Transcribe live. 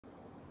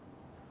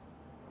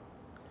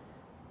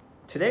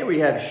Today we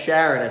have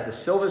Sharon at the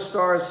Silver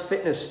Stars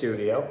Fitness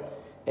Studio,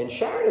 and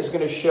Sharon is going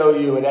to show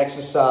you an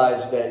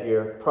exercise that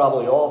you're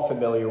probably all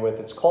familiar with.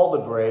 It's called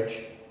the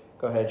bridge.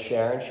 Go ahead,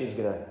 Sharon. She's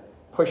going to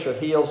push her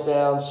heels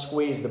down,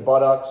 squeeze the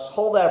buttocks.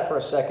 Hold that for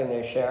a second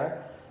there, Sharon.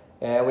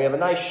 And we have a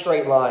nice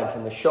straight line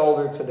from the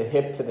shoulder to the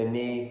hip to the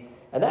knee.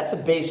 And that's a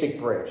basic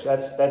bridge.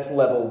 That's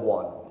level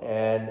one.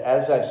 And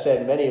as I've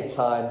said many of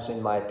times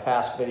in my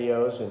past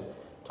videos and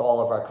to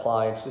all of our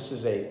clients, this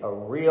is a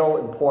real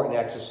important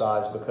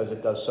exercise because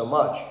it does so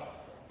much.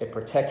 It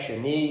protects your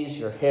knees,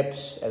 your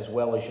hips, as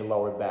well as your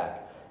lower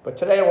back. But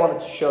today I wanted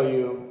to show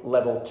you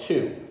level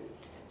 2.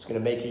 It's going to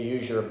make you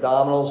use your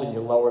abdominals and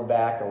your lower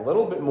back a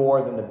little bit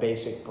more than the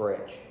basic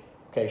bridge.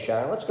 Okay,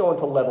 Sharon, let's go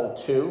into level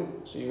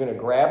 2. So you're going to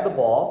grab the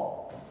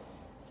ball.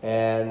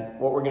 And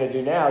what we're going to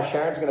do now,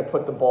 Sharon's going to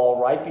put the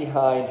ball right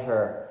behind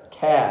her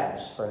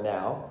calves for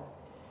now.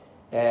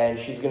 And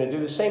she's going to do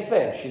the same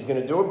thing. She's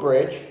going to do a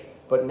bridge.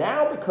 But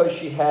now, because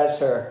she has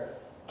her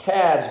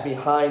calves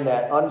behind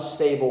that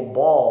unstable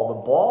ball, the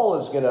ball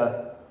is going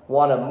to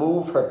want to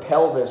move her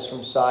pelvis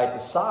from side to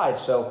side.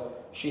 So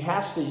she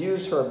has to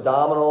use her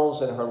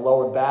abdominals and her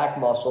lower back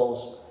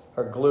muscles,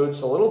 her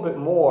glutes, a little bit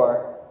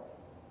more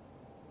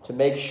to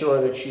make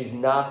sure that she's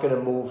not going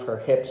to move her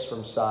hips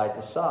from side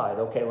to side.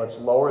 Okay, let's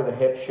lower the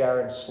hips,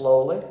 Sharon,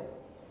 slowly.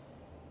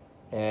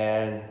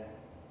 And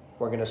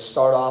we're going to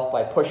start off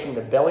by pushing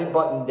the belly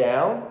button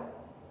down.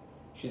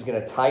 She's going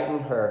to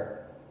tighten her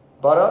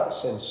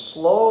buttocks and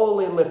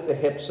slowly lift the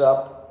hips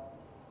up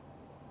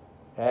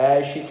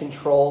as she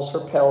controls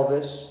her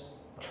pelvis,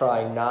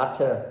 trying not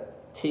to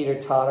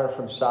teeter-totter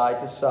from side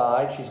to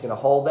side. She's going to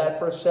hold that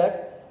for a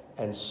sec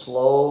and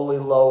slowly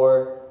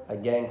lower,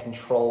 again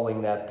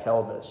controlling that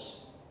pelvis.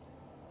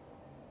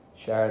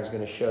 Sharon's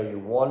going to show you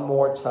one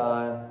more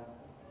time,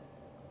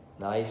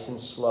 nice and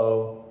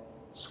slow,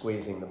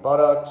 squeezing the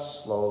buttocks,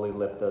 slowly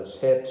lift those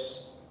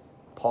hips,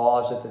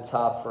 pause at the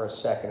top for a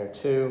second or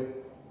two,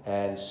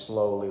 and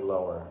slowly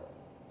lower.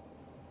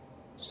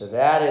 So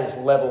that is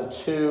level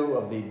 2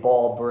 of the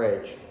ball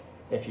bridge.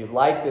 If you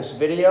like this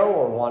video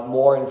or want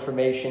more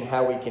information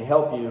how we can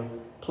help you,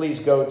 please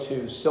go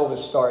to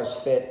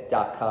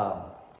silverstarsfit.com.